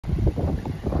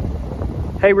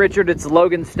Hey Richard, it's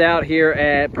Logan Stout here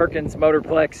at Perkins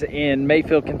Motorplex in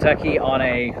Mayfield, Kentucky on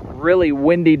a really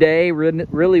windy day,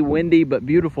 really windy but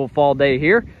beautiful fall day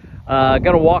here.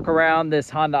 Gonna walk around this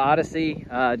Honda Odyssey,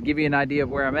 give you an idea of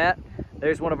where I'm at.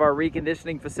 There's one of our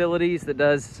reconditioning facilities that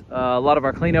does a lot of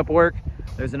our cleanup work.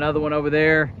 There's another one over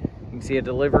there. You can see a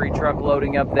delivery truck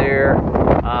loading up there.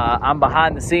 I'm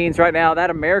behind the scenes right now.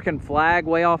 That American flag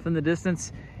way off in the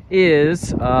distance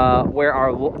is where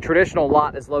our traditional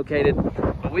lot is located.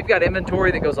 But we've got inventory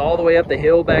that goes all the way up the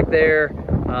hill back there.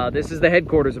 This is the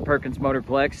headquarters of Perkins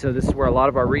Motorplex, so this is where a lot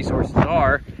of our resources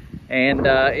are. And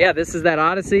yeah, this is that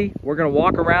Odyssey. We're gonna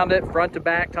walk around it front to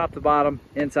back, top to bottom,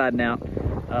 inside and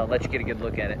out. Let you get a good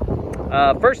look at it.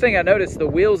 First thing I noticed, the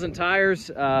wheels and tires,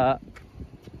 that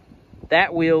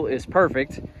wheel is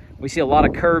perfect. We see a lot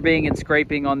of curbing and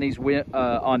scraping on these van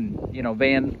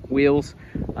wheels,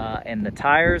 and the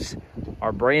tires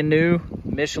are brand new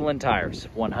Michelin tires,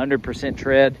 100%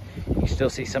 tread. You still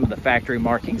see some of the factory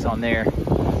markings on there.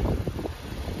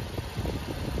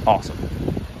 Awesome.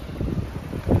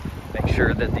 Make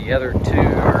sure that the other two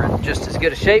are in just as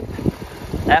good a shape.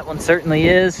 That one certainly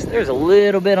is. There's a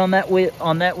little bit on that wheel.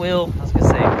 I was gonna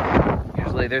say,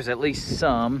 usually there's at least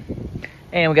some,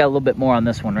 and we got a little bit more on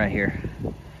this one right here.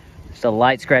 Just a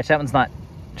light scratch. That one's not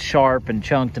sharp and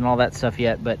chunked and all that stuff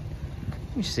yet, but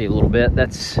you see a little bit.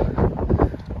 That's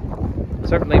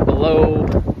certainly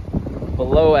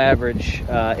below average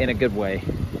in a good way.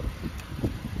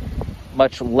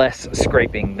 Much less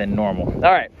scraping than normal.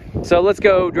 All right, so let's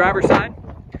go driver's side.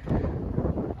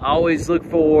 I always look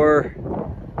for,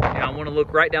 I want to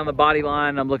look right down the body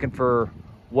line. I'm looking for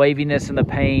waviness in the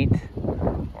paint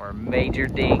or major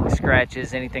dings,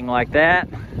 scratches, anything like that.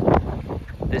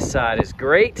 This side is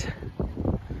great.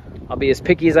 I'll be as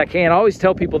picky as I can. I always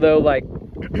tell people though, like,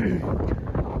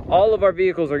 all of our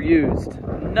vehicles are used.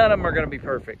 None of them are gonna be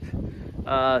perfect.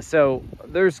 So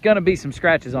there's gonna be some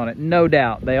scratches on it, no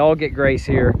doubt. They all get grace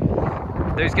here.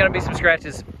 There's gonna be some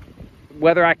scratches.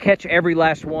 Whether I catch every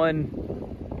last one,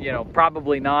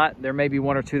 probably not. There may be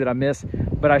one or two that I miss,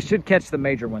 but I should catch the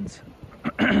major ones.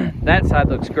 That side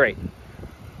looks great.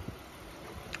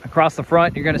 Across the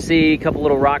front, you're gonna see a couple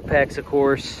little rock pecks, of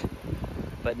course,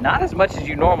 but not as much as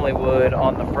you normally would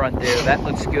on the front there. That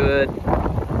looks good.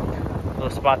 Little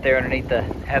spot there underneath the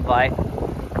headlight.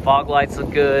 Fog lights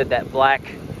look good. That black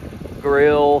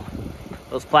grill,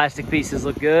 those plastic pieces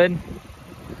look good.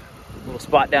 Little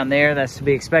spot down there, that's to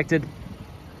be expected.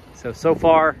 So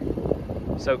far,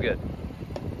 so good.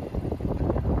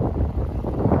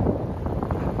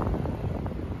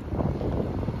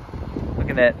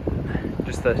 Looking at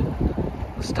just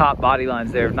those top body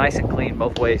lines there, nice and clean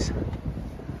both ways.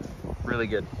 Really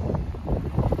good.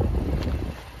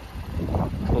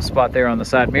 Little spot there on the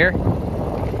side mirror.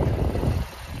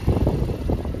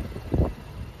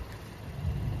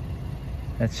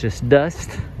 That's just dust.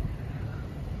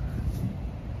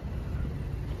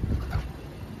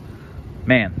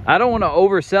 Man, I don't want to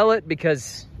oversell it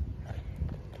because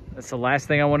that's the last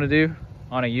thing I want to do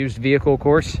on a used vehicle, of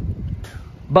course.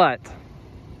 But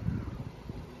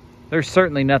there's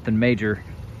certainly nothing major.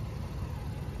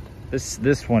 This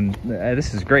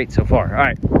is great so far. All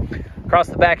right, across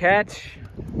the back hatch,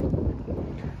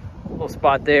 little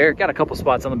spot there. Got a couple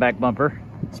spots on the back bumper.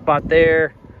 Spot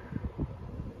there,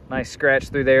 nice scratch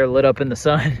through there, lit up in the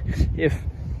sun.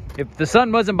 If the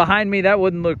sun wasn't behind me, that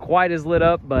wouldn't look quite as lit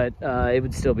up, but it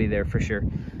would still be there for sure.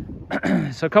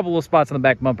 So a couple little spots on the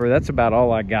back bumper. That's about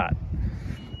all I got.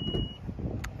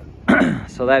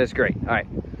 So that is great. All right.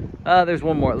 There's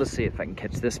one more. Let's see if I can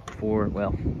catch this before,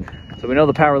 well, so we know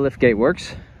the power lift gate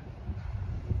works.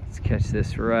 Let's catch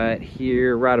this right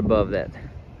here, right above that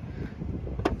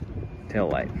tail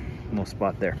light. Little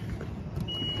spot there.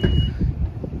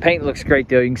 Paint looks great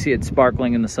though. You can see it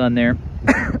sparkling in the sun there.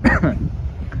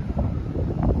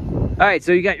 All right,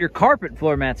 so you got your carpet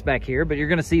floor mats back here, but you're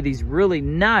gonna see these really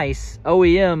nice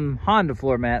OEM Honda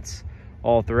floor mats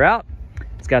all throughout.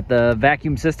 It's got the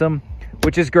vacuum system,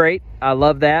 which is great. I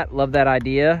love that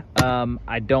idea.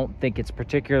 I don't think it's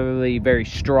particularly very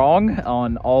strong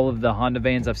on all of the Honda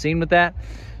vans I've seen with that.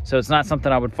 So it's not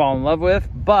something I would fall in love with,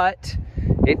 but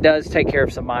it does take care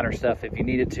of some minor stuff if you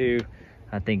need it to.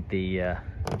 I think the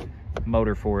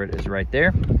motor for it is right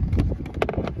there.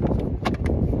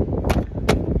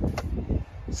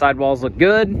 Sidewalls look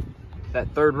good. That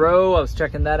third row, I was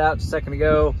checking that out just a second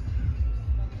ago.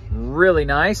 Really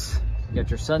nice. You got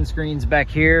your sunscreens back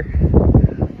here.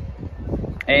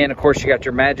 And of course you got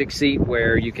your magic seat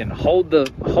where you can hold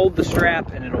the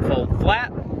strap and it'll fold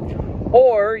flat,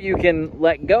 or you can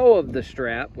let go of the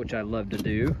strap, which I love to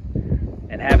do,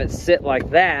 and have it sit like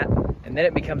that, and and then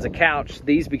it becomes a couch.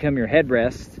 These become your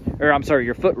headrest, or I'm sorry,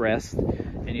 your footrest.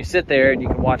 And you sit there and you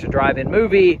can watch a drive-in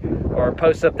movie or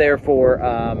post up there for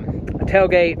a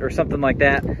tailgate or something like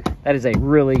that. That is a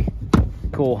really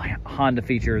cool Honda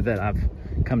feature that I've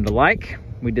come to like.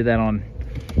 We did that on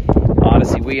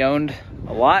Odyssey we owned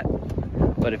a lot.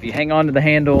 But if you hang on to the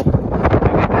handle,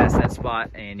 you'll get past that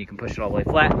spot and you can push it all the way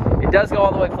flat. It does go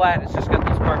all the way flat. It's just got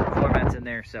these carpet floor mats in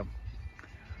there. So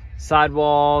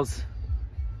sidewalls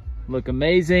look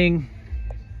amazing.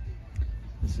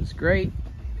 This is great.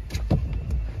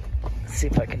 Let's see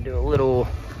if I can do a little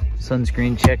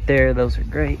sunscreen check there. Those are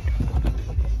great.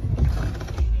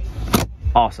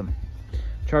 Awesome.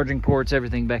 Charging ports,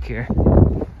 everything back here.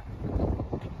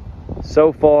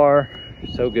 So far,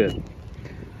 so good.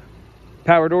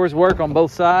 Power doors work on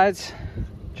both sides.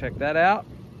 Check that out.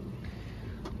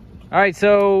 All right,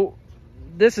 so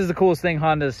this is the coolest thing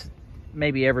Honda's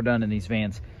maybe ever done in these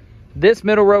vans. This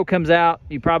middle row comes out.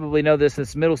 You probably know this.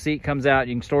 This middle seat comes out.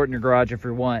 You can store it in your garage if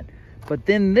you want. But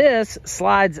then this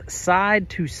slides side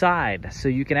to side. So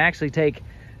you can actually take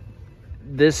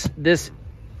this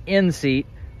end seat,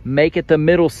 make it the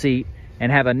middle seat,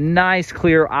 and have a nice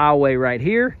clear aisleway right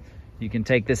here. You can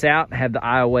take this out, have the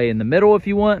aisleway in the middle if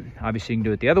you want. Obviously, you can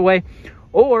do it the other way.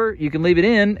 Or you can leave it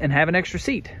in and have an extra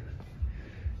seat.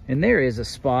 And there is a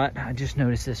spot. I just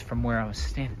noticed this from where I was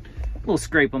standing. A little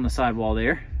scrape on the sidewall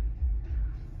there.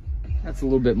 That's a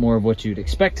little bit more of what you'd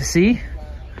expect to see.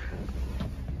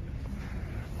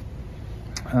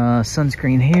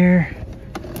 Sunscreen here.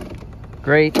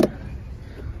 Great.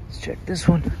 Let's check this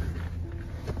one.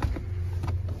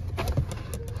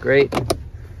 Great.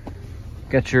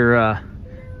 Got your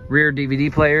rear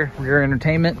DVD player, rear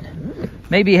entertainment.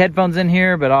 Maybe headphones in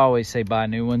here, but I always say buy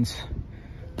new ones.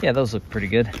 Yeah, those look pretty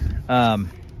good. Yeah,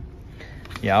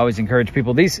 I always encourage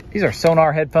people. These are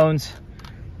Sonar headphones.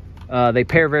 They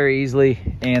pair very easily,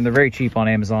 and they're very cheap on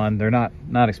Amazon. They're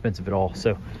not expensive at all.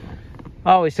 So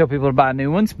I always tell people to buy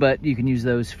new ones, but you can use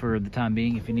those for the time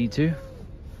being if you need to.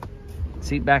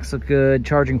 Seat backs look good.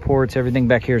 Charging ports, everything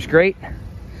back here is great.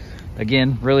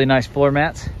 Again, really nice floor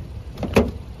mats.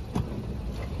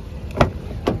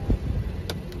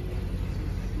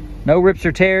 No rips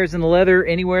or tears in the leather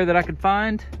anywhere that I could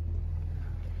find.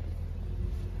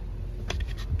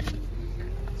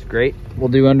 It's great. We'll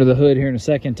do under the hood here in a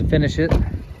second to finish it.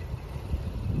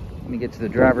 Let me get to the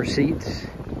driver's seat.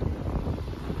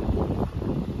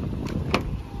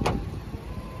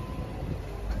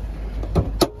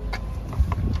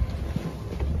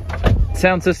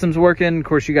 Sound system's working. Of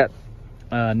course, you got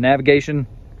navigation.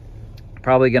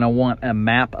 Probably gonna want a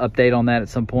map update on that at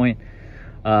some point.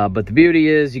 But the beauty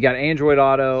is you got Android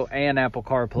Auto and Apple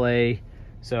CarPlay,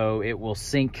 so it will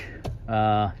sync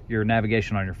your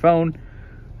navigation on your phone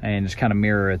and just kind of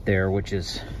mirror it there, which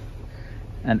is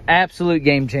an absolute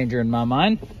game changer in my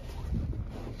mind.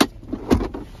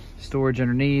 Storage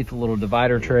underneath, a little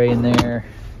divider tray in there.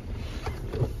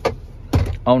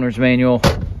 Owner's manual.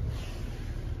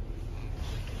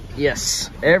 Yes,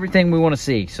 everything we want to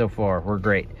see so far. We're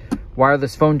great.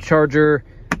 Wireless phone charger.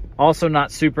 Also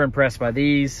not super impressed by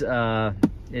these.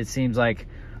 It seems like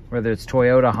whether it's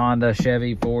Toyota, Honda,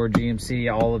 Chevy, Ford,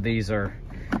 GMC, all of these are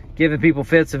giving people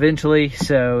fits eventually.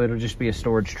 So it'll just be a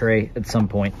storage tray at some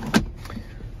point.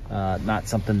 Not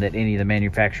something that any of the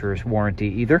manufacturers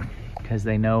warranty either, because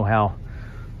they know how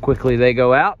quickly they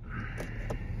go out.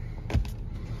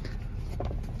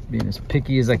 Being as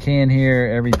picky as I can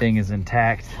here, everything is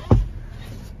intact.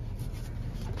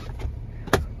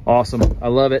 Awesome, I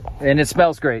love it. And it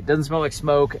smells great. Doesn't smell like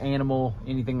smoke, animal,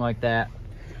 anything like that.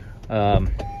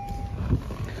 No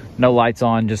lights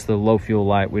on, just the low fuel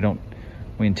light. We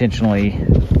intentionally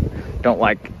don't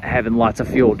like having lots of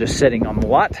fuel just sitting on the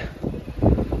lot.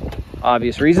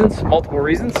 Obvious reasons, multiple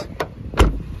reasons.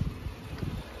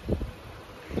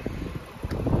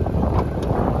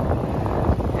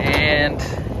 And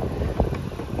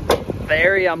the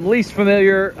area I'm least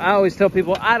familiar, I always tell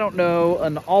people I don't know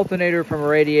an alternator from a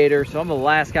radiator, so I'm the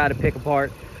last guy to pick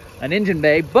apart an engine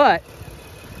bay, but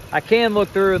I can look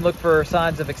through and look for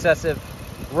signs of excessive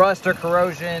rust or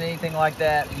corrosion, anything like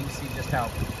that. You can see just how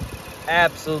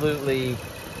absolutely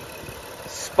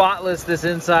spotless this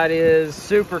inside is.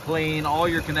 Super clean. All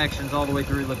your connections all the way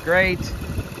through look great.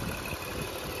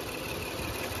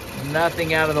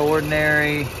 Nothing out of the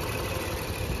ordinary.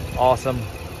 Awesome.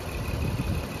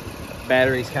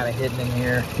 Battery's kind of hidden in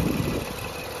here.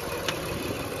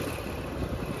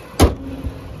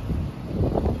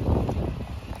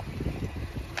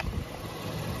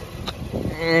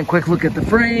 And quick look at the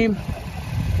frame.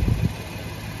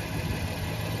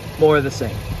 More of the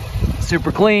same.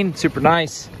 Super clean, super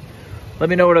nice. Let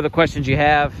me know what other questions you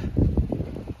have.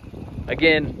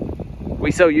 Again,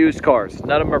 we sell used cars.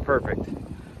 None of them are perfect.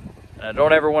 And I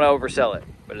don't ever want to oversell it.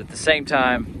 But at the same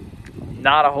time,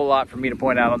 not a whole lot for me to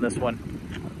point out on this one.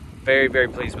 Very, very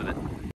pleased with it.